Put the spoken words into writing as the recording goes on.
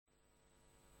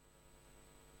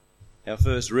Our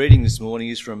first reading this morning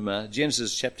is from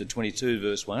Genesis chapter 22,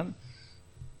 verse 1.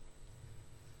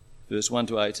 Verse 1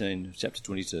 to 18 of chapter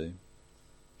 22.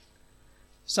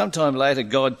 Sometime later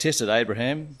God tested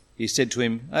Abraham. He said to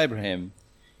him, "Abraham."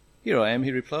 "Here I am,"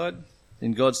 he replied.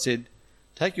 Then God said,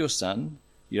 "Take your son,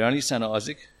 your only son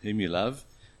Isaac, whom you love,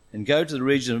 and go to the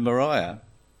region of Moriah.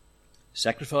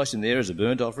 Sacrifice him there as a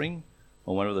burnt offering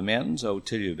on one of the mountains I will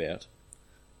tell you about."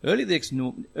 Early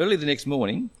the next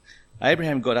morning,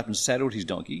 Abraham got up and saddled his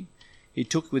donkey. He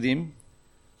took with him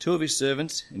 2 of his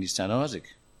servants and his son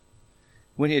Isaac.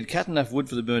 When he had cut enough wood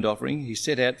for the burnt offering, he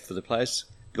set out for the place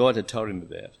God had told him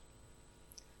about.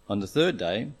 On the third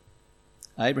day,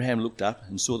 Abraham looked up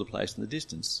and saw the place in the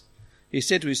distance. He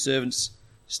said to his servants,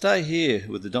 "Stay here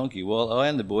with the donkey while I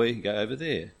and the boy go over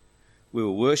there. We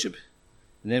will worship,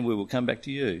 and then we will come back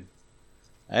to you."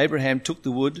 Abraham took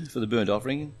the wood for the burnt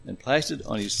offering and placed it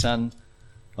on his son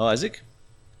Isaac,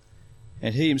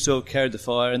 and he himself carried the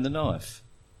fire and the knife.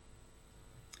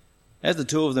 As the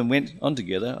two of them went on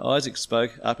together, Isaac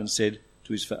spoke up and said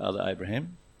to his father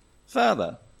Abraham,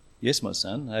 "Father." "Yes, my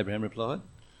son," Abraham replied.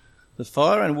 "The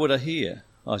fire and wood are here,"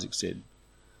 Isaac said,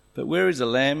 "but where is the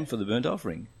lamb for the burnt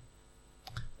offering?"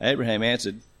 Abraham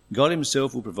answered, "God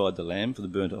himself will provide the lamb for the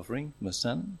burnt offering, my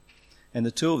son." And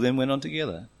the two of them went on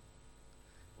together.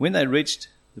 When they reached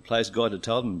the place God had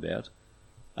told them about,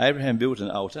 Abraham built an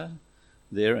altar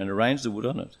there and arranged the wood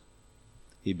on it.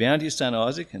 He bound his son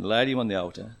Isaac and laid him on the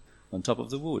altar on top of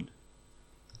the wood.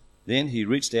 Then he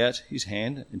reached out his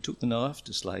hand and took the knife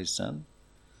to slay his son.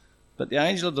 But the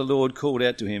angel of the Lord called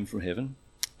out to him from heaven,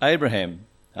 "Abraham,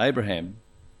 Abraham."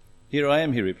 "Here I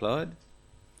am," he replied.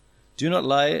 "Do not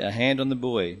lay a hand on the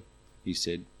boy," he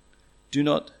said. "Do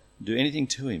not do anything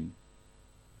to him.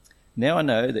 Now I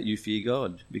know that you fear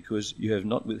God, because you have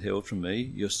not withheld from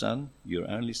me your son,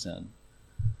 your only son."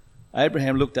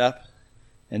 Abraham looked up,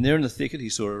 and there in the thicket he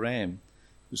saw a ram.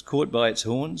 It was caught by its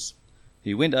horns.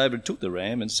 He went over and took the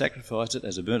ram and sacrificed it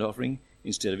as a burnt offering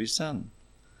instead of his son.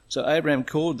 So Abraham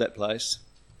called that place,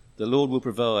 "The Lord will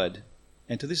provide,"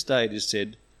 and to this day it is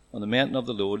said, "On the mountain of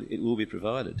the Lord it will be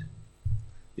provided."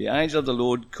 The angel of the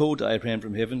Lord called to Abraham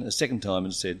from heaven a second time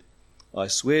and said, "I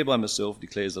swear by myself,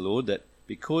 declares the Lord, that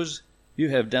because you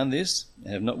have done this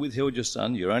and have not withheld your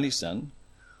son, your only son,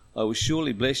 I will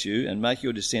surely bless you and make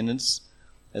your descendants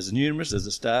as numerous as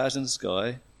the stars in the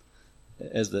sky,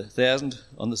 as the stars in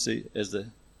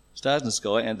the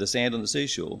sky and the sand on the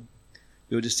seashore.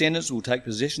 Your descendants will take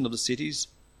possession of the cities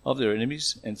of their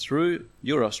enemies, and through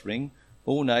your offspring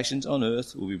all nations on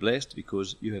earth will be blessed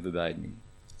because you have obeyed me."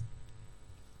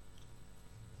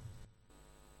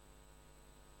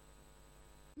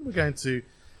 We're going to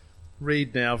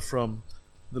read now from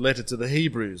the letter to the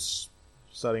Hebrews,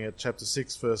 starting at chapter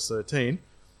 6, verse 13,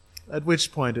 at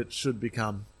which point it should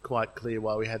become quite clear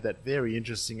why we had that very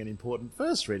interesting and important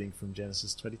first reading from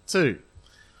Genesis 22.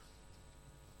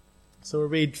 So we'll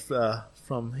read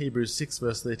from Hebrews 6,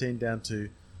 verse 13, down to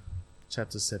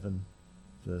chapter 7,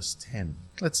 verse 10.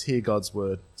 Let's hear God's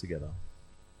word together.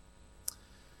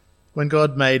 When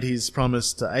God made his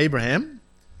promise to Abraham,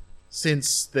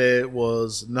 since there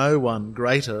was no one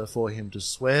greater for him to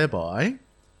swear by,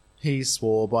 he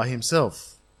swore by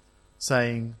himself,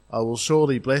 saying, "I will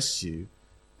surely bless you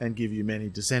and give you many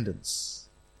descendants."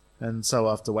 And so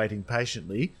after waiting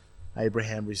patiently,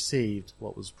 Abraham received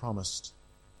what was promised.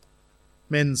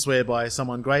 Men swear by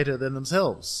someone greater than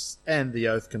themselves, and the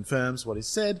oath confirms what is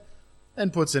said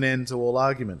and puts an end to all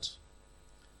argument.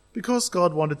 Because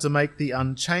God wanted to make the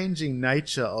unchanging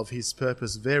nature of his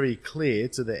purpose very clear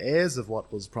to the heirs of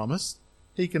what was promised,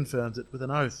 he confirmed it with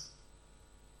an oath.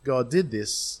 God did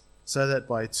this so that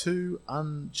by two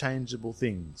unchangeable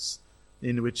things,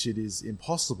 in which it is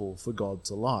impossible for God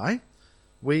to lie,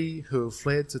 we who have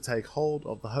fled to take hold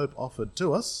of the hope offered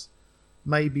to us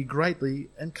may be greatly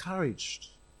encouraged.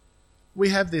 We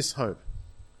have this hope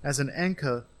as an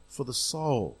anchor for the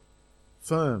soul,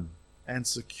 firm and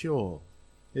secure.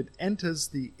 It enters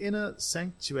the inner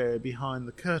sanctuary behind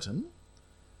the curtain,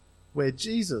 where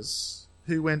Jesus,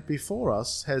 who went before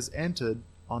us, has entered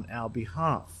on our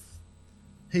behalf.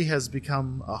 He has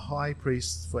become a high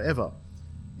priest forever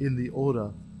in the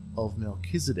order of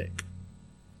Melchizedek.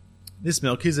 This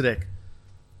Melchizedek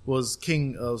was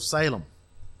king of Salem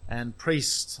and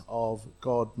priest of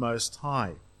God Most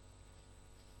High.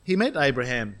 He met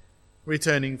Abraham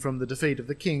returning from the defeat of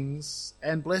the kings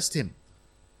and blessed him,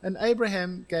 and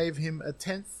Abraham gave him a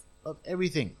tenth of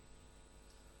everything.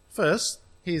 First,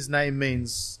 his name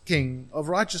means King of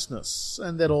Righteousness,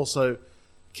 and then also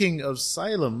King of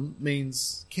Salem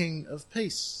means King of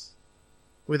Peace.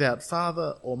 Without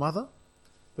father or mother,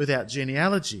 without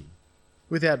genealogy,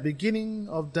 without beginning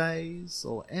of days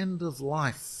or end of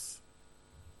life.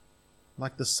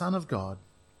 Like the Son of God,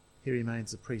 he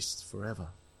remains a priest forever.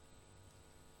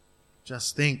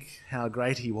 Just think how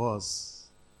great he was.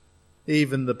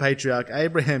 Even the patriarch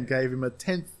Abraham gave him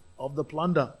 1/10 of the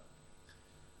plunder.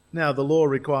 Now the law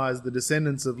requires the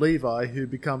descendants of Levi who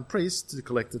become priests to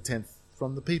collect 1/10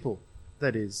 from the people,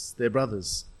 that is, their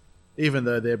brothers, even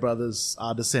though their brothers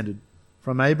are descended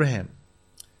from Abraham.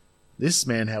 This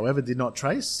man, however, did not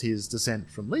trace his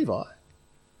descent from Levi.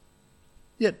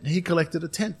 Yet he collected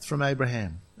 1/10 from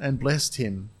Abraham and blessed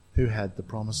him who had the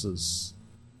promises.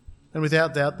 And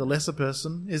without doubt, the lesser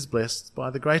person is blessed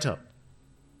by the greater.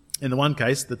 In the one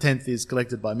case, the 1/10 is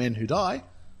collected by men who die,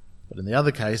 but in the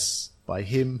other case, by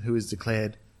him who is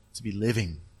declared to be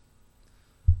living.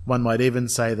 One might even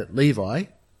say that Levi,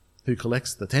 who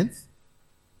collects the 1/10,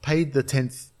 paid the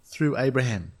 1/10 through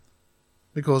Abraham,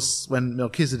 because when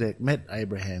Melchizedek met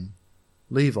Abraham,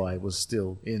 Levi was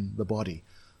still in the body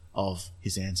of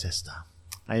his ancestor.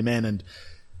 Amen. And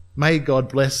may God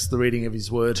bless the reading of his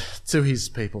word to his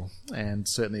people, and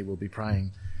certainly we'll be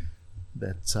praying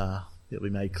that it will be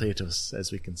made clear to us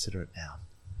as we consider it now.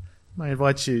 May I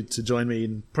invite you to join me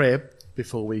in prayer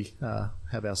before we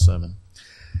have our sermon.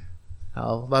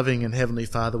 Our loving and heavenly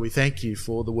Father, we thank you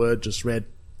for the word just read.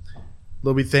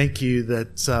 Lord, we thank you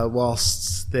that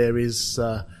whilst there is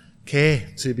care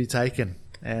to be taken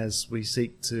as we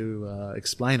seek to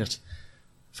explain it,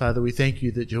 Father, we thank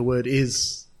you that your word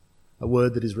is a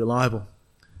word that is reliable,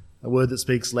 a word that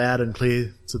speaks loud and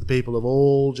clear to the people of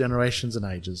all generations and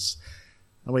ages.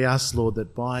 And we ask, Lord,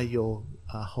 that by your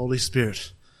Holy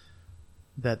Spirit,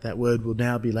 that word will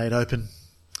now be laid open,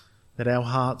 that our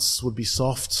hearts would be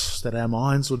soft, that our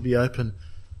minds would be open,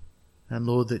 and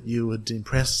Lord, that you would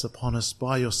impress upon us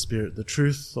by your Spirit the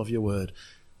truth of your word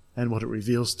and what it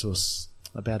reveals to us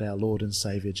about our Lord and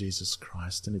Saviour Jesus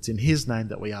Christ. And it's in his name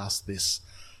that we ask this.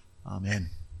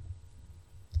 Amen.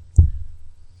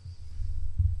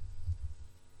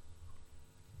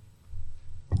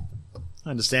 I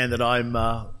understand that I'm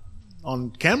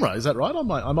on camera. Is that right?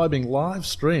 Am I being live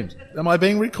streamed? Am I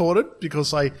being recorded?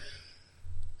 Because I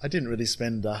didn't really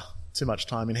spend too much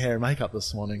time in hair and makeup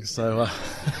this morning, so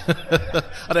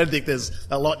I don't think there's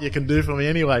a lot you can do for me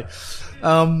anyway.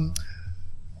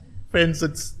 Friends,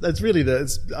 it's really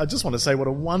I just want to say what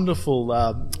a wonderful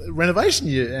renovation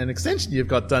and extension you've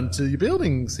got done to your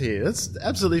buildings here. It's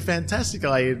absolutely fantastic.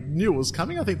 I knew it was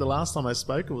coming. I think the last time I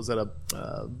spoke it was at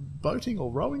a boating or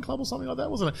rowing club or something like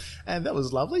that, wasn't it? And that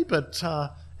was lovely, but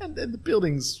and the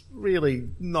building's really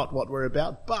not what we're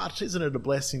about, but isn't it a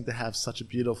blessing to have such a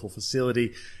beautiful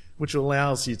facility which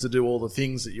allows you to do all the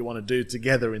things that you want to do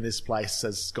together in this place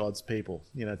as God's people,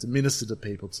 to minister to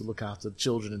people, to look after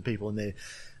children and people in their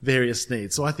various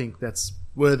needs. So I think that's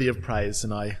worthy of praise,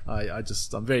 and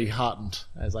I'm very heartened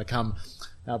as I come.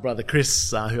 Our brother Chris,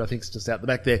 who I think is just out the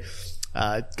back there,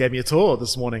 gave me a tour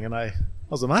this morning, and I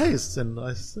was amazed, and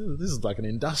I said, this is like an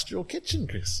industrial kitchen,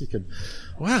 Chris.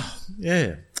 Wow,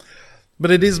 yeah. But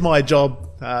it is my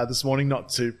job this morning not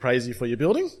to praise you for your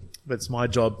building, but it's my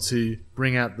job to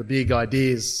bring out the big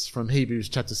ideas from Hebrews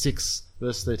chapter 6,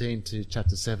 verse 13 to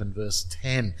chapter 7, verse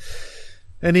 10.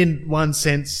 And in one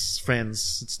sense,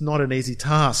 friends, it's not an easy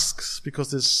task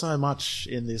because there's so much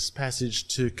in this passage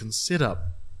to consider.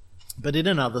 But in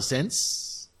another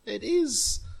sense, it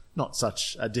is not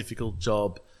such a difficult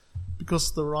job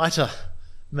because the writer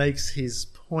makes his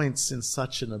points in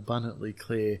such an abundantly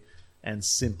clear and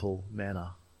simple manner.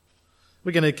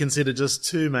 We're going to consider just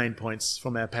two main points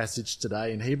from our passage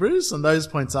today in Hebrews, and those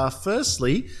points are,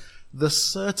 firstly, the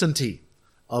certainty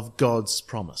of God's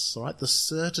promise. All right, the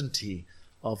certainty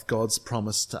of God's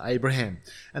promise to Abraham.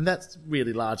 And that's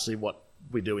really largely what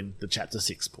we do in the chapter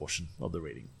 6 portion of the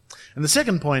reading. And the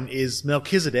second point is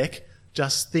Melchizedek,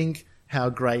 just think how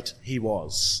great he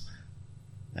was.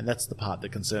 And that's the part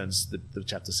that concerns the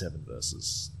chapter 7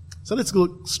 verses. So let's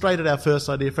look straight at our first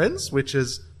idea, friends, which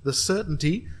is the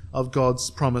certainty of God's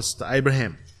promise to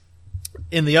Abraham.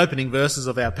 In the opening verses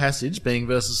of our passage, being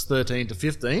verses 13 to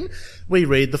 15, we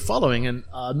read the following, and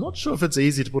I'm not sure if it's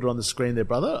easy to put it on the screen there,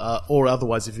 brother, or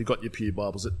otherwise if you've got your Pew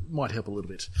Bibles, it might help a little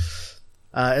bit.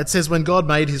 It says, when God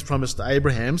made his promise to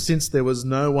Abraham, since there was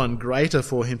no one greater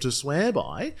for him to swear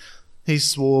by, he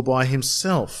swore by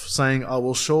himself, saying, I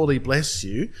will surely bless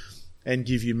you and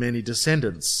give you many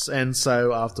descendants. And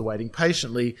so, after waiting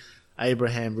patiently,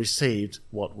 Abraham received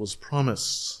what was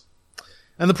promised.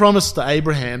 And the promise to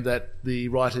Abraham that the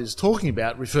writer is talking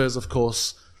about refers, of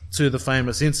course, to the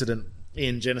famous incident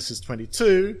in Genesis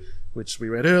 22, which we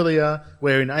read earlier,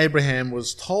 wherein Abraham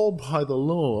was told by the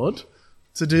Lord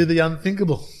to do the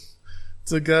unthinkable,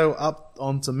 to go up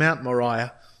onto Mount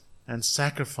Moriah and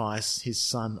sacrifice his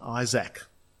son Isaac.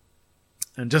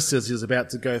 And just as he was about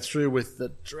to go through with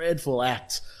the dreadful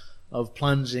act of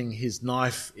plunging his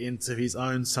knife into his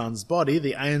own son's body,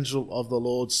 the angel of the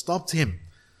Lord stopped him.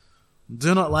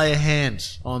 "Do not lay a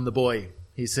hand on the boy,"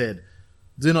 he said.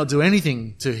 "Do not do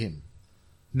anything to him.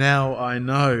 Now I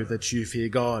know that you fear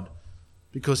God,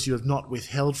 because you have not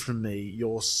withheld from me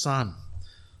your son,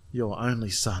 your only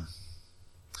son."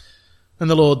 And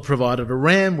the Lord provided a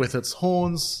ram with its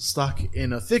horns stuck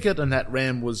in a thicket, and that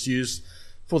ram was used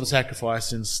for the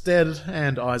sacrifice instead.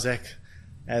 And Isaac,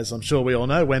 as I'm sure we all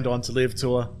know, went on to live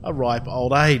to a ripe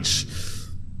old age.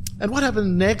 And what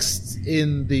happened next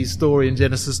in the story in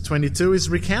Genesis 22 is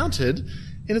recounted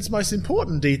in its most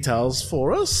important details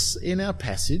for us in our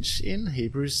passage in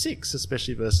Hebrews 6,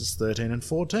 especially verses 13 and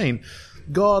 14.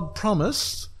 God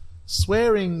promised,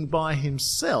 swearing by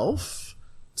himself,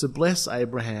 to bless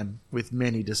Abraham with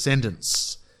many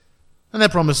descendants. And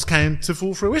that promise came to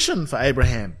full fruition for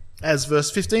Abraham. As verse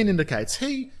 15 indicates,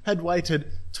 he had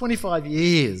waited 25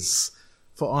 years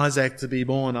for Isaac to be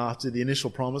born after the initial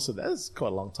promise. That's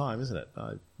quite a long time, isn't it?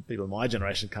 People in my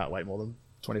generation can't wait more than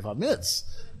 25 minutes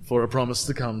for a promise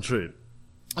to come true.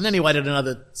 And then he waited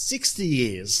another 60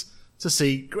 years to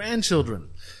see grandchildren.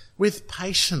 With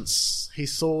patience, he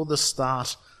saw the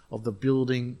start of the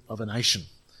building of a nation,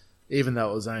 even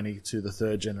though it was only to the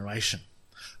third generation.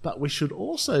 But we should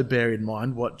also bear in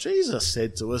mind what Jesus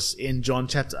said to us in John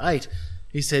chapter 8.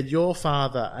 He said, "Your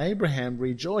father Abraham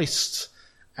rejoiced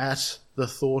at the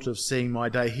thought of seeing my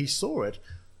day. He saw it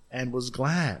and was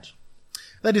glad."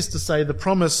 That is to say, the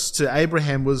promise to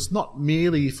Abraham was not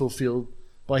merely fulfilled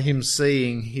by him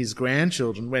seeing his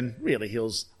grandchildren, when really he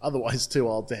was otherwise too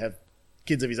old to have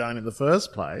kids of his own in the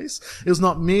first place. It was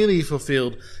not merely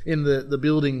fulfilled in the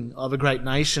building of a great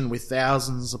nation with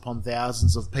thousands upon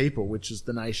thousands of people, which is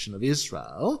the nation of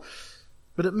Israel,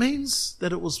 but it means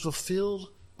that it was fulfilled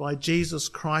by Jesus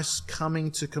Christ coming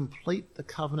to complete the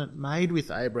covenant made with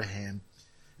Abraham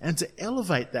and to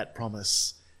elevate that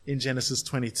promise in Genesis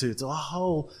 22 to a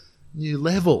whole new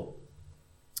level.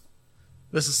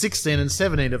 Verses 16 and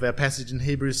 17 of our passage in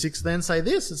Hebrews 6 then say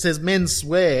this. It says, "Men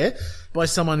swear by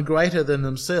someone greater than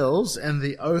themselves, and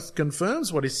the oath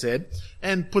confirms what is said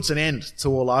and puts an end to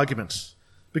all argument.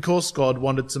 Because God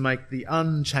wanted to make the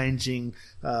unchanging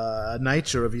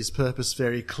nature of his purpose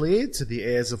very clear to the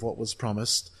heirs of what was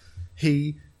promised,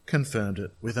 he confirmed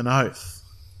it with an oath."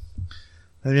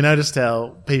 Have you noticed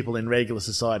how people in regular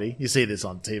society, you see this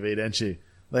on TV, don't you?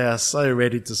 They are so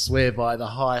ready to swear by the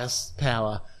highest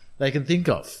power they can think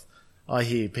of. I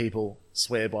hear people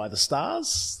swear by the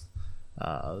stars.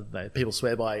 People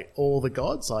swear by all the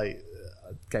gods. I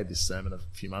gave this sermon a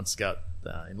few months ago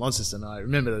in Launceston. I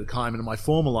remember the time in my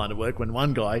former line of work when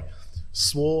one guy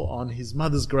swore on his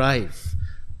mother's grave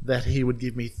that he would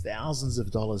give me thousands of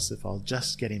dollars if I'll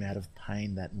just get him out of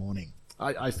pain that morning.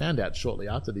 I found out shortly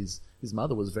after his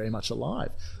mother was very much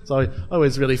alive. So I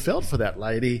always really felt for that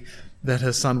lady that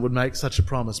her son would make such a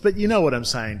promise. But you know what I'm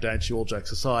saying, don't you? All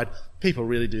jokes aside, people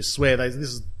really do swear.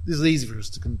 This is easy for us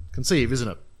to conceive, isn't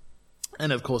it?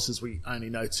 And of course, as we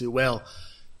only know too well,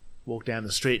 walk down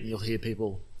the street and you'll hear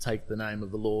people take the name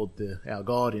of the Lord, our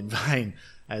God, in vain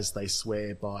as they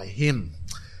swear by him,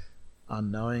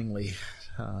 unknowingly,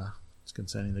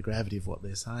 concerning the gravity of what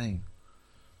they're saying.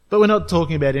 But we're not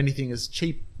talking about anything as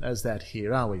cheap as that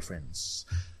here, are we, friends?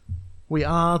 We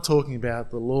are talking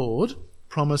about the Lord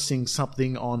promising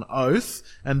something on oath,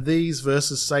 and these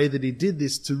verses say that he did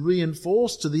this to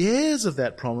reinforce to the heirs of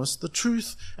that promise the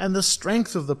truth and the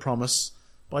strength of the promise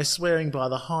by swearing by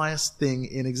the highest thing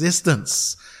in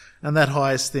existence. And that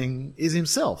highest thing is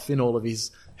himself in all of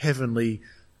his heavenly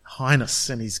highness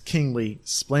and his kingly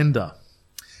splendour.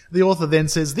 The author then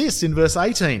says this in verse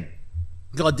 18.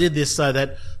 God did this so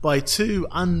that by two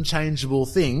unchangeable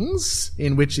things,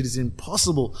 in which it is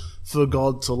impossible for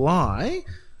God to lie,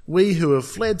 we who have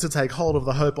fled to take hold of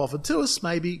the hope offered to us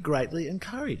may be greatly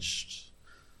encouraged.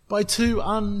 By two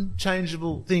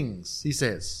unchangeable things, he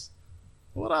says.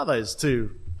 What are those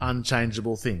two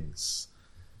unchangeable things?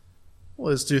 Well,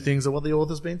 those two things are what the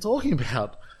author's been talking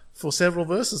about for several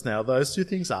verses now. Those two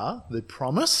things are the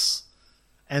promise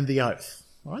and the oath.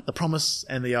 All right? The promise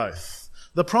and the oath.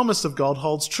 The promise of God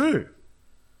holds true.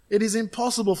 It is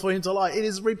impossible for him to lie. It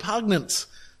is repugnant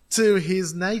to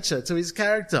his nature, to his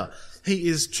character. He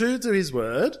is true to his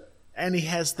word, and he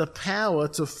has the power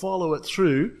to follow it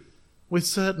through with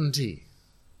certainty.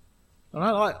 All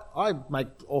right? I make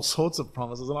all sorts of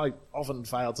promises, and I often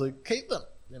fail to keep them.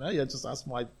 You just ask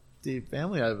my dear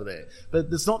family over there. But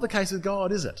it's not the case with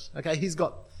God, is it? Okay, he's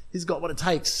got what it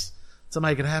takes to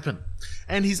make it happen.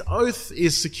 And his oath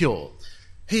is secure.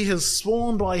 He has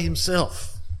sworn by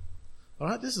himself. All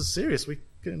right, this is serious. We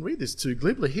can read this too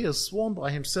glibly. He has sworn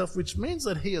by himself, which means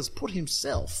that he has put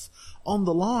himself on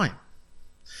the line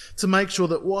to make sure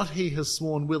that what he has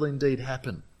sworn will indeed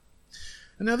happen.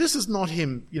 And now this is not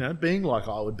him, being like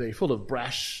I would be, full of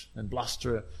brash and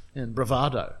bluster and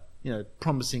bravado,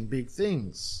 promising big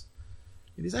things.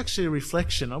 It is actually a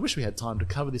reflection. I wish we had time to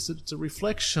cover this. It's a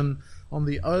reflection on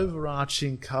the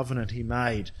overarching covenant he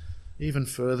made even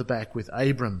further back with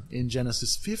Abram in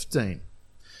Genesis 15,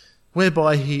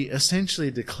 whereby he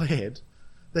essentially declared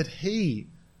that he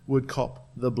would cop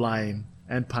the blame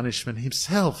and punishment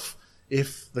himself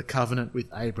if the covenant with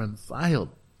Abram failed.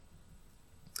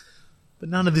 But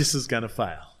none of this is going to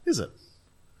fail, is it?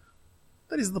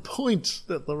 That is the point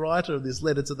that the writer of this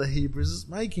letter to the Hebrews is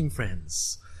making,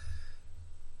 friends.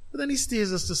 But then he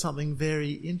steers us to something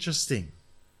very interesting.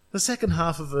 The second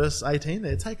half of verse 18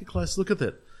 there, take a close look at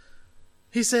it.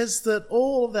 He says that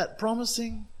all of that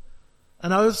promising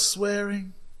and oath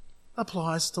swearing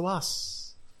applies to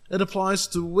us. It applies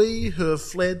to we who have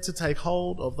fled to take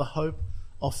hold of the hope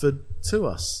offered to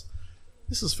us.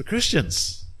 This is for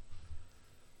Christians.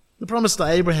 The promise to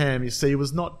Abraham, you see,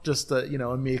 was not just a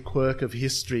mere quirk of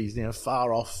history,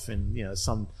 far off in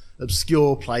some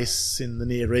obscure place in the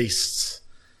Near East.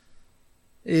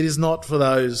 It is not for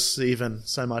those even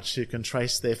so much who can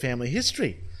trace their family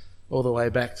history all the way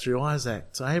back through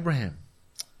Isaac to Abraham.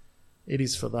 It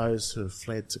is for those who have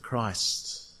fled to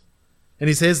Christ. And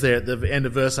he says there at the end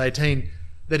of verse 18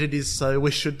 that it is so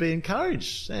we should be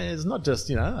encouraged. It's not just,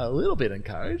 a little bit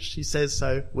encouraged. He says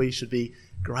so we should be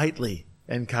greatly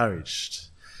encouraged.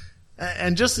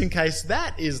 And just in case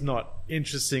that is not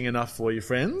interesting enough for you,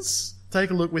 friends,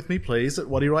 take a look with me, please, at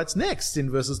what he writes next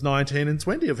in verses 19 and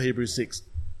 20 of Hebrews 6.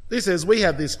 He says, we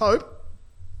have this hope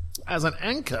as an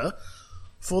anchor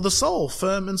for the soul,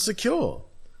 firm and secure.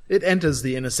 It enters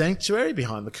the inner sanctuary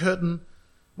behind the curtain,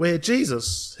 where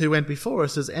Jesus, who went before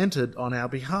us, has entered on our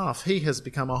behalf. He has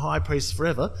become a high priest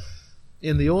forever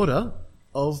in the order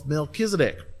of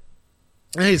Melchizedek.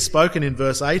 And he's spoken in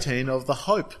verse 18 of the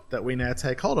hope that we now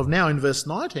take hold of. Now in verse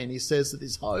 19 he says that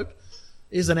this hope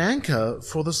is an anchor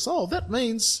for the soul. That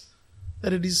means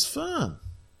that it is firm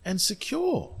and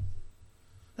secure.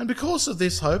 And because of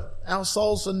this hope, our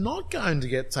souls are not going to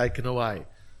get taken away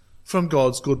from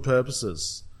God's good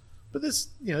purposes. But this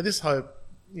hope,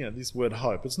 this word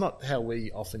hope, it's not how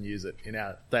we often use it in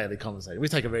our daily conversation. We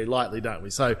take it very lightly, don't we?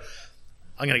 So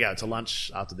I'm going to go to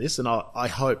lunch after this, and I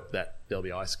hope that there'll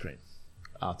be ice cream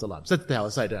after lunch. That's how I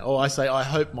say it. Or I say, I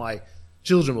hope my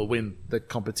children will win the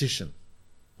competition.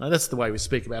 Now, that's the way we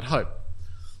speak about hope.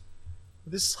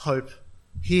 This hope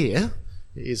here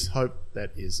is hope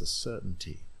that is a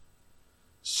certainty,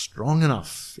 strong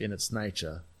enough in its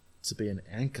nature to be an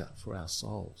anchor for our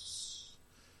souls.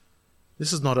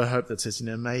 This is not a hope that says,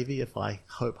 maybe if I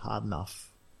hope hard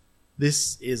enough.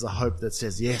 This is a hope that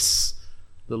says, yes,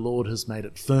 the Lord has made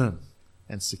it firm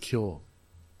and secure.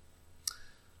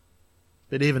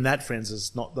 But even that, friends,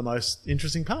 is not the most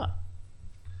interesting part.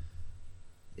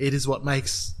 It is what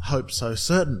makes hope so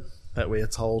certain that we are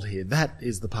told here. That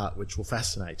is the part which will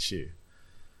fascinate you.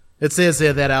 It says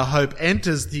there that our hope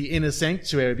enters the inner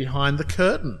sanctuary behind the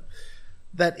curtain.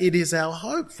 That it is our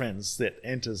hope, friends, that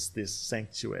enters this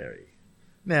sanctuary.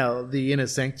 Now, the inner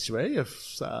sanctuary,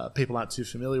 if people aren't too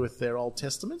familiar with their Old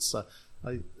Testaments,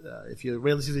 if you're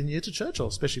relatively new to church, or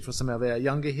especially for some of our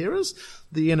younger hearers,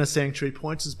 the inner sanctuary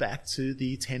points us back to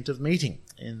the tent of meeting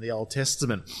in the Old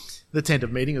Testament. The tent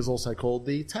of meeting is also called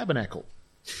the tabernacle.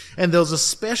 And there was a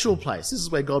special place. This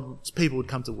is where God's people would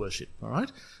come to worship, all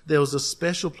right? There was a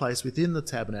special place within the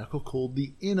tabernacle called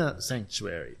the inner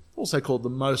sanctuary, also called the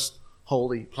most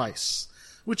holy place,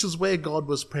 which is where God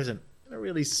was present in a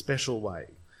really special way.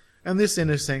 And this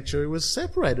inner sanctuary was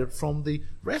separated from the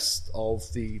rest of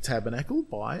the tabernacle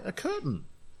by a curtain.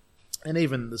 And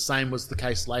even the same was the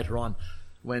case later on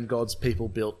when God's people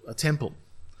built a temple,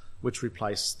 which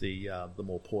replaced the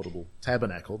more portable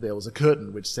tabernacle. There was a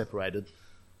curtain which separated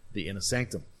the inner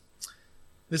sanctum.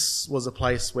 This was a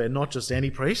place where not just any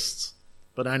priest,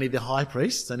 but only the high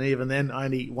priest, and even then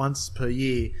only once per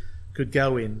year, could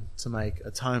go in to make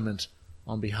atonement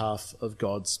on behalf of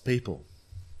God's people.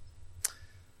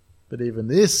 But even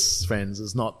this, friends,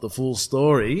 is not the full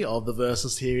story of the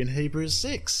verses here in Hebrews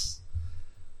 6.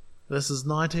 Verses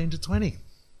 19 to 20.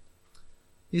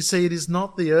 You see, it is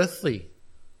not the earthly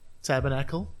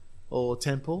tabernacle or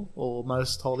temple or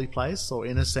most holy place or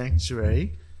inner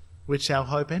sanctuary which our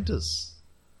hope enters.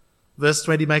 Verse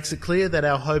 20 makes it clear that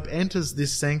our hope enters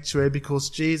this sanctuary because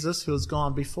Jesus, who has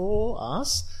gone before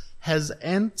us, has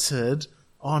entered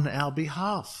on our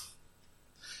behalf.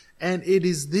 And it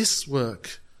is this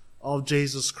work of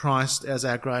Jesus Christ as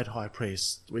our great high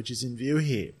priest which is in view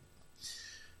here.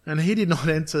 And he did not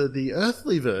enter the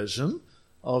earthly version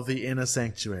of the inner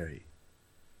sanctuary.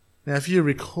 Now, if you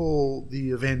recall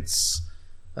the events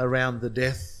around the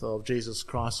death of Jesus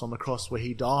Christ on the cross where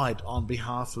he died on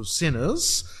behalf of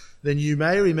sinners, then you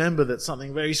may remember that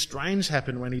something very strange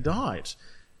happened when he died,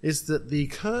 is that the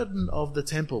curtain of the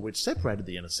temple which separated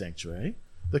the inner sanctuary,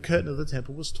 the curtain of the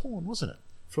temple was torn, wasn't it?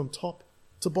 From top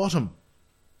to bottom.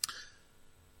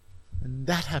 And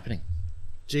that happening,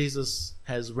 Jesus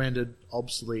has rendered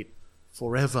obsolete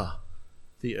forever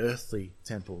the earthly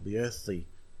temple, the earthly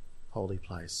holy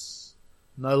place.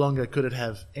 No longer could it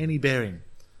have any bearing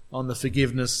on the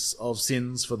forgiveness of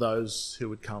sins for those who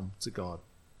would come to God.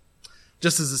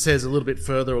 Just as it says a little bit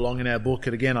further along in our book,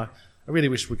 and again, I really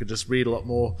wish we could just read a lot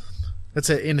more. It's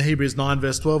in Hebrews 9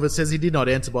 verse 12, it says, he did not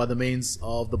enter by the means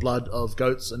of the blood of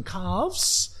goats and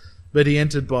calves, but he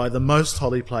entered by the most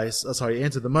holy place, he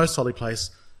entered the most holy place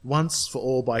once for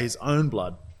all by his own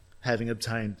blood, having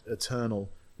obtained eternal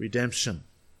redemption.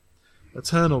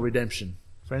 Eternal redemption,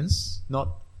 friends,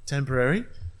 not temporary,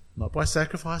 not by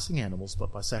sacrificing animals,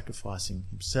 but by sacrificing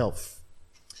himself.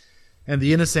 And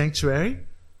the inner sanctuary,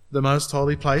 the most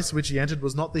holy place which he entered,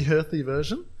 was not the earthly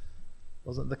version,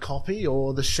 wasn't the copy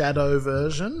or the shadow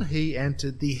version. He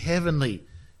entered the heavenly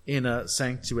inner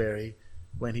sanctuary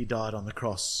when he died on the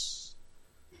cross.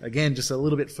 Again, just a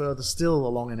little bit further still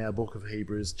along in our book of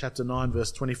Hebrews, chapter 9,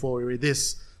 verse 24, we read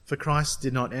this, for Christ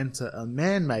did not enter a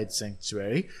man-made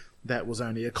sanctuary that was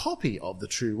only a copy of the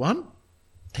true one.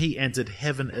 He entered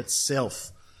heaven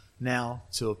itself, now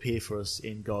to appear for us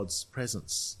in God's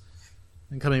presence.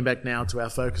 And coming back now to our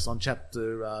focus on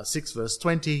chapter 6, verse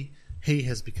 20, he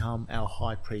has become our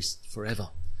high priest forever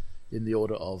in the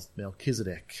order of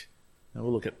Melchizedek. Now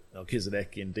we'll look at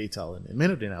Melchizedek in detail in a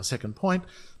minute in our second point.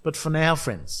 But for now,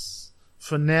 friends,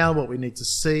 what we need to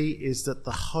see is that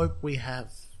the hope we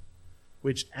have,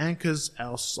 which anchors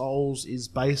our souls, is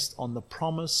based on the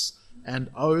promise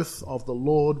and oath of the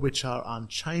Lord, which are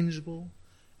unchangeable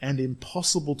and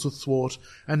impossible to thwart,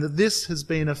 and that this has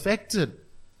been effected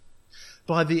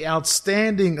by the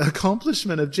outstanding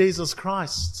accomplishment of Jesus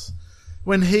Christ,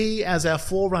 when he, as our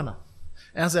forerunner,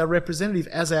 as our representative,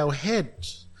 as our head,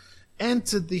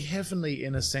 entered the heavenly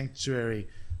inner sanctuary,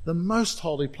 the most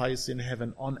holy place in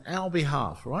heaven, on our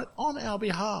behalf, right? On our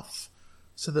behalf,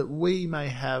 so that we may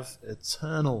have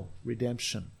eternal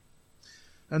redemption.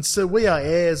 And so we are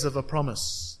heirs of a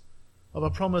promise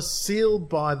sealed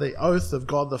by the oath of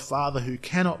God the Father, who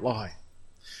cannot lie,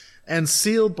 and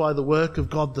sealed by the work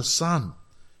of God the Son,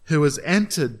 who has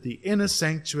entered the inner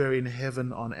sanctuary in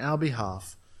heaven on our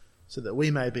behalf, so that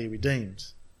we may be redeemed,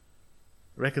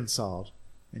 reconciled,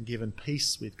 and given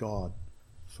peace with God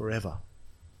forever.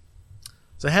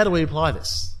 So how do we apply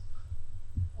this?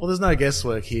 Well, there's no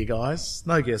guesswork here, guys.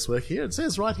 No guesswork here. It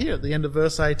says right here at the end of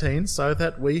verse 18, so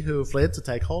that we who have fled to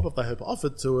take hold of the hope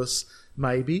offered to us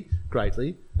may be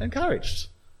greatly encouraged.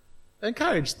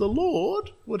 Encouraged. The Lord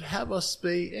would have us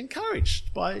be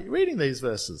encouraged by reading these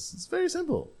verses. It's very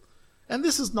simple. And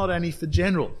this is not only for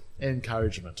general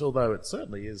encouragement, although it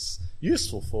certainly is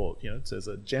useful for, as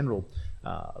a general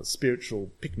spiritual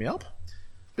pick-me-up.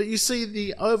 But you see,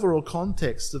 the overall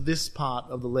context of this part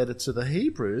of the letter to the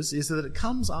Hebrews is that it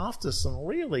comes after some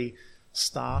really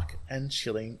stark and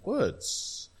chilling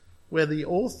words, where the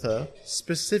author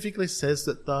specifically says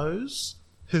that those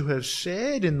who have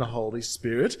shared in the Holy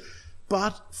Spirit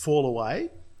but fall away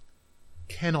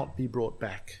cannot be brought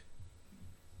back,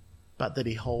 but that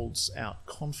he holds out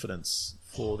confidence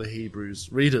for the Hebrews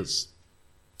readers.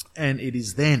 And it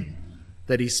is then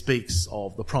that he speaks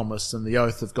of the promise and the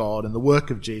oath of God and the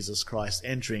work of Jesus Christ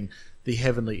entering the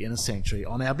heavenly inner sanctuary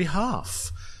on our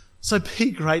behalf. So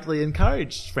be greatly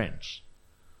encouraged, friends.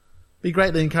 Be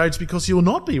greatly encouraged, because you will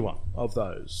not be one of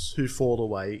those who fall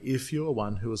away if you are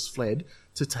one who has fled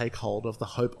to take hold of the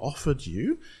hope offered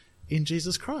you in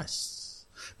Jesus Christ.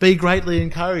 Be greatly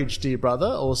encouraged, dear brother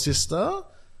or sister,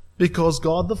 because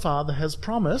God the Father has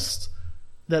promised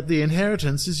that the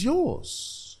inheritance is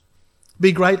yours.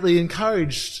 Be greatly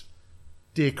encouraged,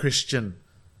 dear Christian,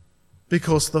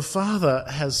 because the Father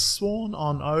has sworn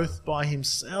on oath by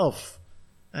himself,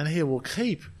 and he will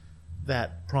keep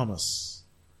that promise.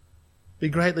 Be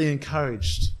greatly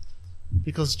encouraged,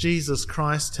 because Jesus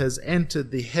Christ has entered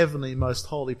the heavenly most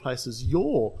holy place as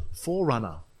your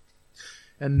forerunner.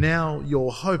 And now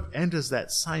your hope enters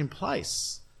that same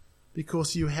place,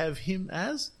 because you have him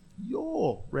as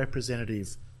your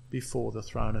representative before the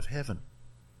throne of heaven.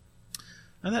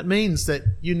 And that means that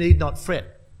you need not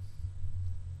fret.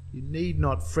 You need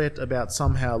not fret about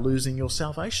somehow losing your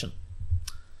salvation.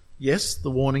 Yes, the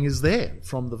warning is there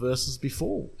from the verses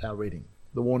before our reading.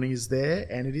 The warning is there,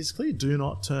 and it is clear. Do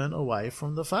not turn away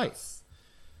from the faith.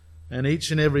 And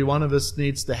each and every one of us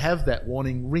needs to have that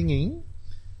warning ringing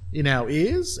in our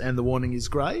ears, and the warning is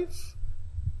grave,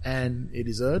 and it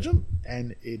is urgent,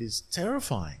 and it is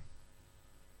terrifying.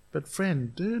 But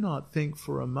friend, do not think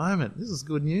for a moment, this is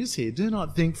good news here, do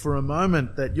not think for a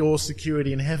moment that your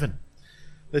security in heaven,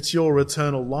 that your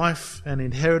eternal life and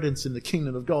inheritance in the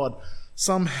kingdom of God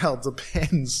somehow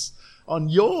depends on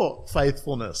your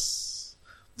faithfulness.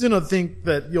 Do not think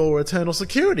that your eternal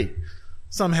security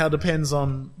somehow depends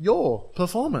on your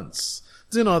performance.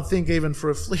 Do not think even for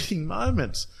a fleeting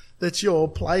moment that your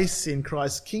place in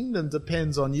Christ's kingdom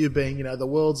depends on you being, the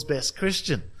world's best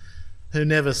Christian who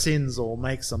never sins or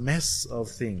makes a mess of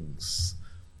things.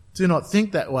 Do not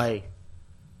think that way,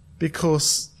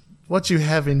 because what you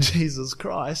have in Jesus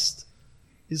Christ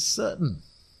is certain.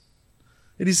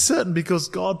 It is certain because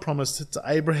God promised it to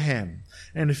Abraham.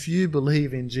 And if you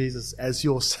believe in Jesus as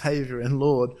your Saviour and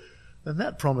Lord, then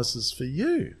that promise is for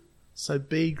you. So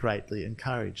be greatly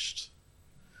encouraged.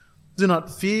 Do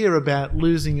not fear about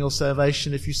losing your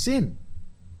salvation if you sin,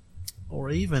 or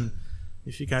even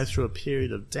if you go through a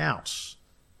period of doubt,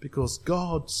 because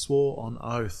God swore on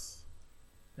oath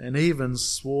and even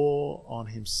swore on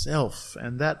himself,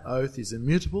 and that oath is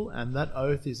immutable, and that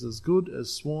oath is as good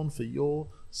as sworn for your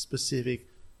specific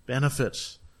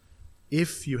benefit.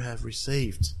 If you have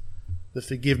received the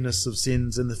forgiveness of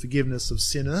sins and the forgiveness of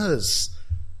sinners,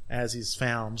 as is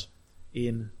found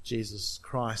in Jesus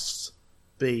Christ,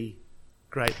 be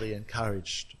greatly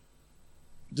encouraged.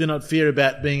 Do not fear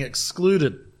about being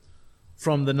excluded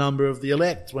from the number of the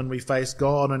elect when we face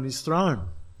God on his throne,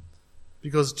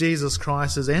 because Jesus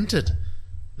Christ has entered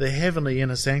the heavenly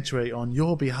inner sanctuary on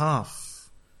your behalf.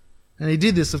 And he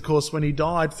did this, of course, when he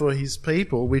died for his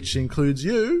people, which includes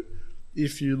you,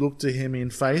 if you look to him in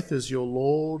faith as your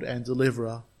Lord and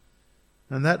deliverer.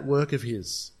 And that work of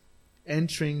his,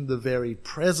 entering the very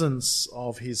presence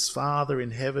of his Father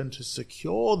in heaven to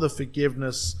secure the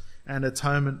forgiveness and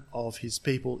atonement of his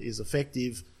people, is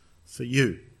effective for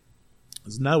you.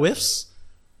 There's no ifs,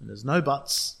 and there's no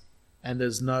buts, and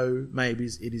there's no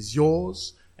maybes. It is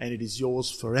yours, and it is yours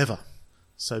forever.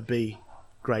 So be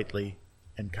greatly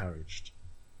encouraged.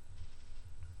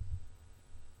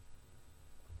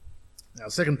 Our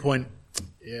second point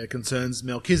concerns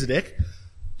Melchizedek.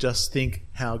 Just think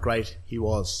how great he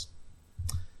was.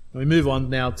 And we move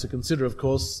on now to consider, of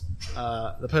course,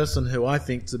 the person who I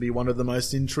think to be one of the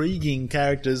most intriguing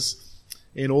characters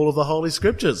in all of the Holy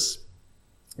Scriptures.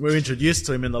 We're introduced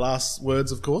to him in the last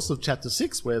words, of course, of chapter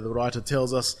 6, where the writer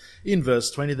tells us in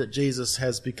verse 20 that Jesus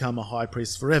has become a high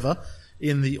priest forever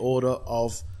in the order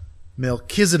of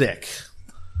Melchizedek.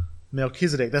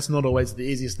 Melchizedek, that's not always the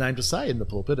easiest name to say in the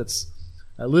pulpit. It's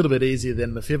a little bit easier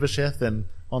than Mephibosheth and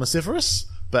Onesiphorus,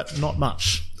 but not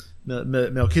much.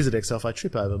 Melchizedek, so if I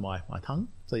trip over my tongue,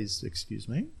 please excuse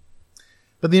me.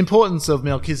 But the importance of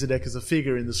Melchizedek as a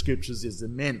figure in the Scriptures is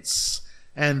immense.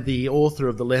 And the author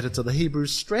of the letter to the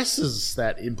Hebrews stresses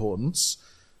that importance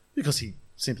because he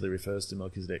simply refers to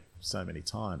Melchizedek so many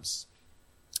times.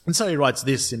 And so he writes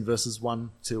this in verses 1,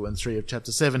 2 and 3 of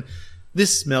chapter 7.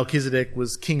 This Melchizedek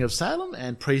was king of Salem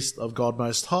and priest of God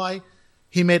Most High.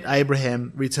 He met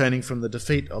Abraham returning from the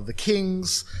defeat of the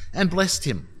kings and blessed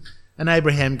him. And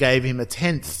Abraham gave him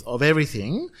 1/10 of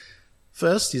everything.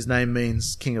 First, his name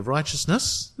means king of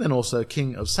righteousness. Then also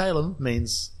king of Salem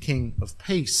means king of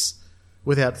peace.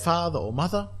 Without father or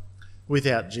mother,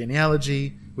 without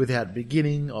genealogy, without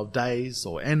beginning of days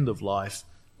or end of life,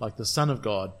 like the Son of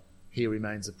God, he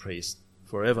remains a priest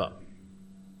forever.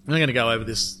 I'm going to go over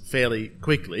this fairly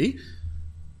quickly.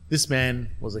 This man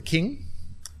was a king,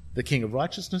 the king of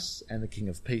righteousness and the king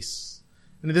of peace.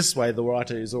 And in this way, the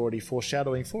writer is already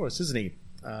foreshadowing for us, isn't he?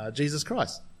 Jesus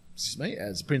Christ,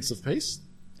 as Prince of Peace,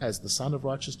 as the Son of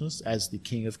Righteousness, as the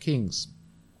King of Kings.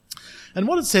 And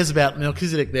what it says about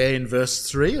Melchizedek there in verse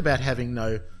 3, about having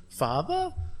no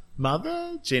father,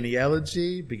 mother,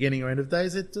 genealogy, beginning or end of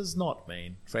days, it does not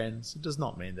mean, friends, it does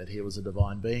not mean that he was a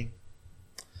divine being.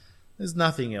 There's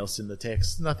nothing else in the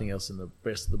text, nothing else in the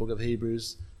rest of the book of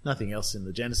Hebrews, nothing else in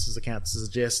the Genesis account to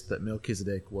suggest that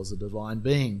Melchizedek was a divine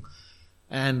being.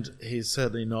 And he's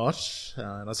certainly not,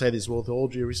 and I say this with all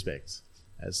due respect,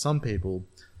 as some people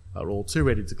are all too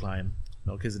ready to claim,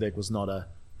 Melchizedek was not a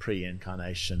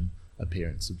pre-incarnation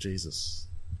appearance of Jesus.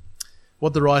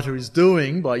 What the writer is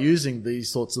doing by using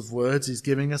these sorts of words is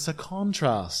giving us a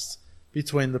contrast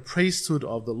between the priesthood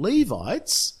of the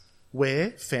Levites,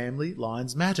 where family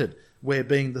lines mattered, where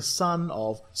being the son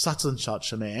of such and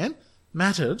such a man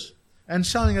mattered, and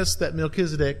showing us that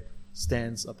Melchizedek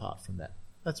stands apart from that.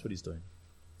 That's what he's doing.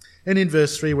 And in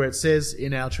verse 3, where it says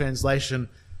in our translation,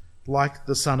 like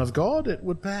the Son of God, it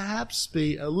would perhaps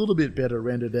be a little bit better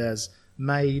rendered as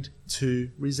made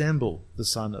to resemble the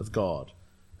Son of God.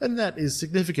 And that is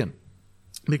significant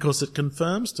because it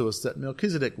confirms to us that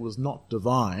Melchizedek was not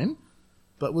divine,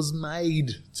 but was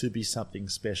made to be something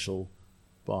special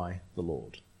by the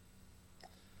Lord.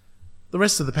 The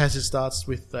rest of the passage starts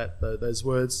with those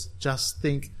words, just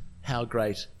think how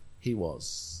great he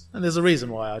was. And there's a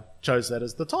reason why I chose that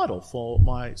as the title for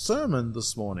my sermon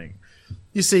this morning.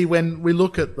 You see, when we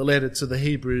look at the letter to the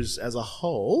Hebrews as a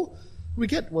whole, we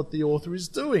get what the author is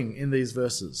doing in these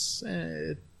verses.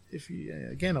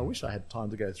 Again, I wish I had time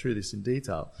to go through this in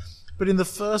detail. But in the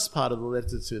first part of the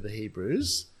letter to the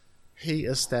Hebrews, he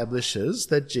establishes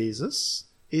that Jesus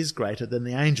is greater than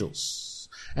the angels.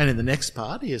 And in the next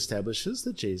part, he establishes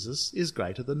that Jesus is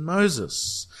greater than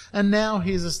Moses. And now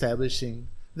he is establishing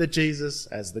that Jesus,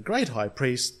 as the great high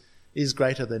priest, is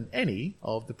greater than any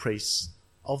of the priests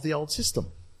of the old system.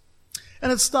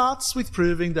 And it starts with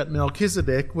proving that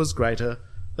Melchizedek was greater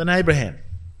than Abraham.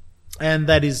 And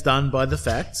that is done by the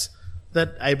fact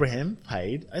that Abraham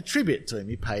paid a tribute to him.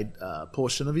 He paid a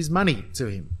portion of his money to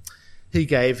him. He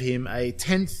gave him a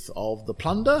tenth of the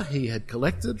plunder he had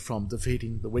collected from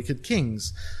defeating the wicked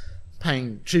kings.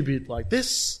 Paying tribute like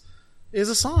this is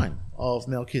a sign of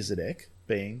Melchizedek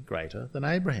being greater than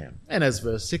Abraham. And as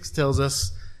verse 6 tells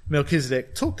us,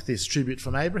 Melchizedek took this tribute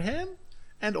from Abraham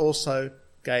and also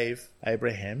gave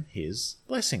Abraham his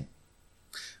blessing.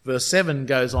 Verse 7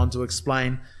 goes on to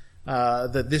explain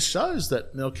that this shows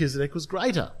that Melchizedek was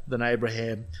greater than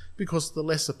Abraham because the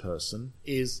lesser person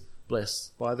is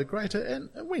blessed by the greater. And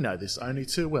we know this only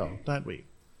too well, don't we?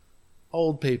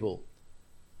 Old people,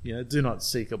 do not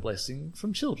seek a blessing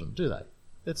from children, do they?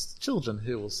 It's children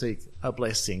who will seek a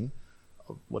blessing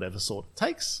of whatever sort it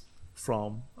takes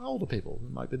from older people.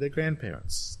 It might be their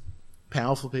grandparents.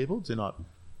 Powerful people do not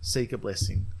seek a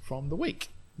blessing from the weak.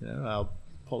 Our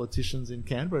politicians in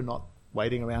Canberra are not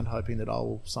waiting around hoping that I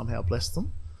will somehow bless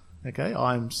them. Okay,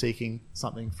 I'm seeking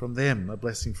something from them, a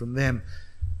blessing from them.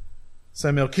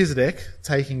 So Melchizedek,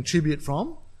 taking tribute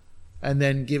from and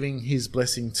then giving his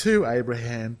blessing to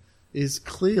Abraham, is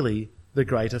clearly the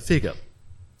greater figure.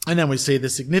 And then we see the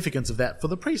significance of that for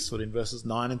the priesthood in verses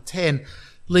 9 and 10.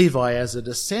 Levi, as a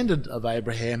descendant of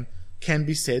Abraham, can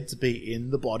be said to be in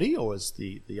the body, or as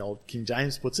the old King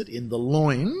James puts it, in the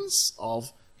loins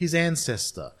of his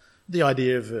ancestor. The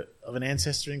idea of an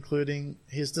ancestor including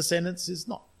his descendants is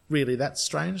not really that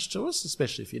strange to us,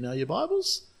 especially if you know your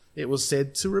Bibles. It was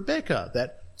said to Rebekah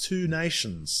that 2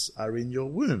 nations are in your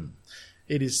womb.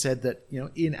 It is said that,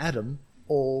 in Adam,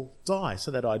 all die. So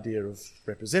that idea of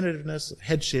representativeness, of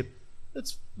headship,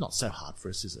 it's not so hard for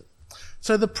us, is it?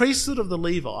 So the priesthood of the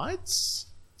Levites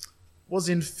was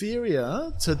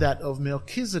inferior to that of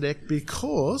Melchizedek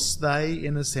because they,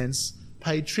 in a sense,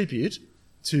 paid tribute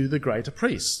to the greater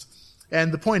priest.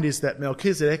 And the point is that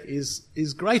Melchizedek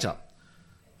is greater,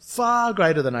 far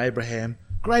greater than Abraham,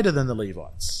 greater than the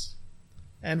Levites.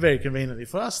 And very conveniently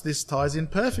for us, this ties in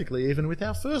perfectly even with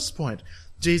our first point.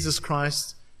 Jesus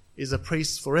Christ is a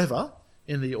priest forever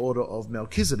in the order of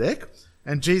Melchizedek,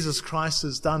 and Jesus Christ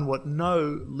has done what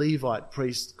no Levite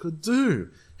priest could do.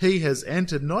 He has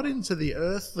entered not into the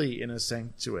earthly inner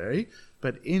sanctuary,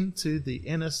 but into the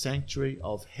inner sanctuary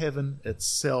of heaven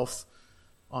itself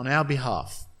on our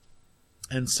behalf.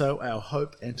 And so our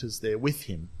hope enters there with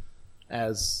him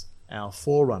as our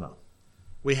forerunner.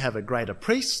 We have a greater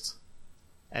priest,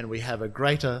 and we have a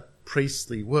greater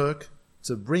priestly work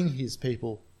to bring his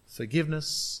people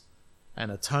forgiveness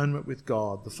and atonement with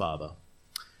God the Father.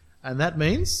 And that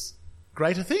means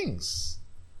greater things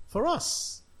for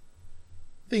us,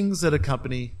 things that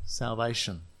accompany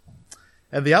salvation.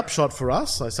 And the upshot for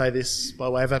us, I say this by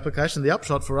way of application, the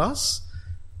upshot for us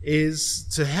is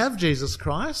to have Jesus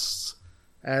Christ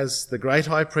as the great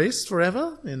high priest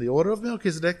forever in the order of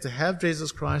Melchizedek, to have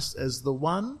Jesus Christ as the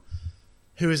one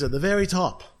who is at the very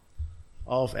top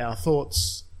of our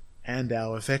thoughts and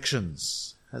our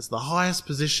affections, as the highest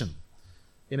position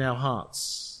in our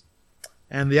hearts.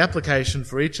 And the application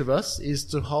for each of us is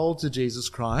to hold to Jesus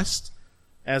Christ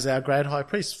as our great high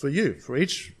priest, for you, for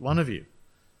each one of you,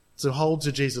 to hold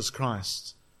to Jesus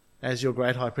Christ as your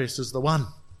great high priest is the one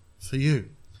for you.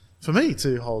 For me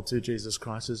to hold to Jesus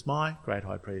Christ as my great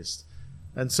high priest.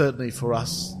 And certainly for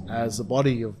us as a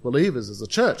body of believers, as a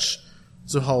church,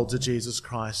 to hold to Jesus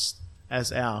Christ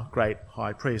as our great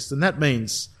high priest. And that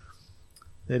means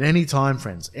that any time,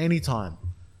 friends, any time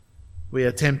we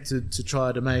are tempted to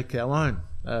try to make our own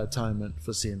atonement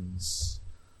for sins,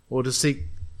 or to seek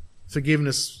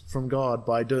forgiveness from God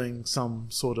by doing some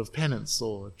sort of penance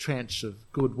or tranche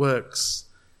of good works.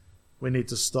 We need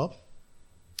to stop,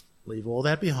 leave all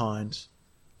that behind,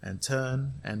 and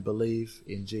turn and believe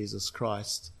in Jesus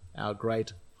Christ, our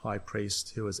great high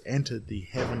priest, who has entered the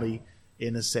heavenly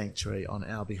inner sanctuary on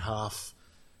our behalf.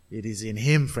 It is in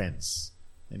him, friends,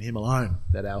 in him alone,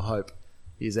 that our hope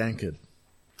is anchored.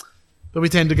 But we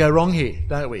tend to go wrong here,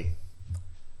 don't we?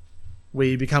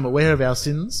 We become aware of our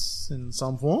sins in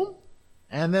some form,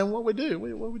 and then what we do,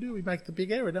 we make the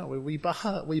big error, don't we? We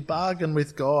bargain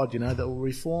with God, that we'll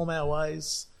reform our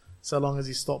ways so long as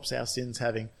he stops our sins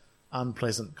having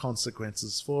unpleasant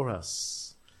consequences for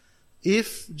us.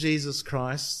 If Jesus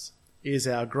Christ is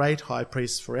our great high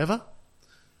priest forever,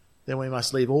 then we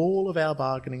must leave all of our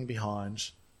bargaining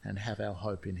behind and have our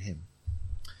hope in him.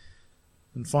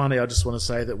 And finally, I just want to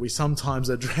say that we sometimes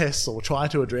address or try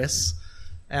to address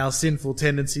our sinful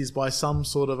tendencies by some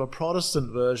sort of a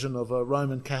Protestant version of a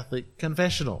Roman Catholic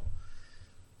confessional.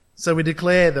 So we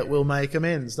declare that we'll make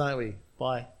amends, don't we,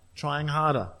 by trying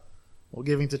harder or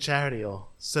giving to charity or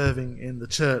serving in the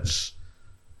church.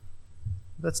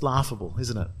 That's laughable,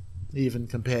 isn't it? Even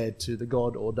compared to the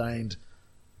God-ordained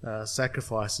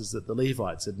sacrifices that the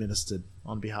Levites administered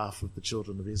on behalf of the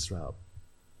children of Israel.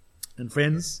 And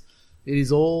friends, it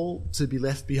is all to be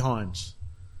left behind.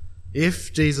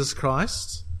 If Jesus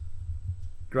Christ,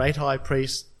 great high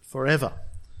priest forever,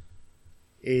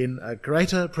 in a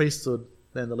greater priesthood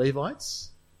than the Levites,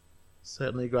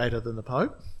 certainly greater than the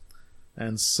Pope,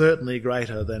 and certainly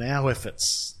greater than our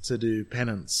efforts to do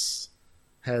penance,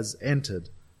 has entered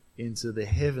into the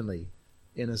heavenly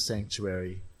inner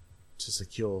sanctuary to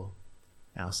secure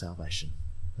our salvation.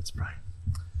 Let's pray.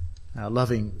 Our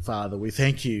loving Father, we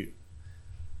thank you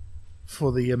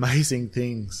for the amazing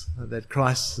things that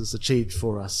Christ has achieved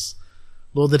for us.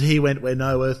 Lord, that he went where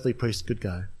no earthly priest could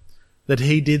go, that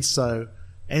he did so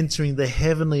entering the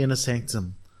heavenly inner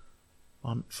sanctum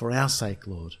for our sake,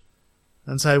 Lord.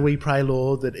 And so we pray,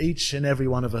 Lord, that each and every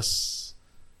one of us,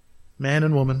 man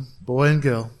and woman, boy and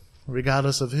girl,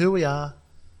 regardless of who we are,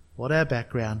 what our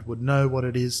background, would know what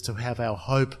it is to have our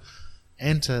hope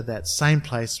enter that same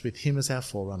place with him as our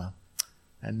forerunner,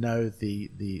 and know the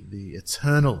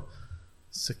eternal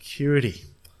security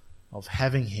of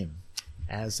having him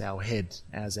as our head,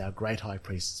 as our great high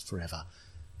priest forever.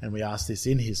 And we ask this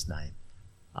in his name.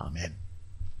 Amen.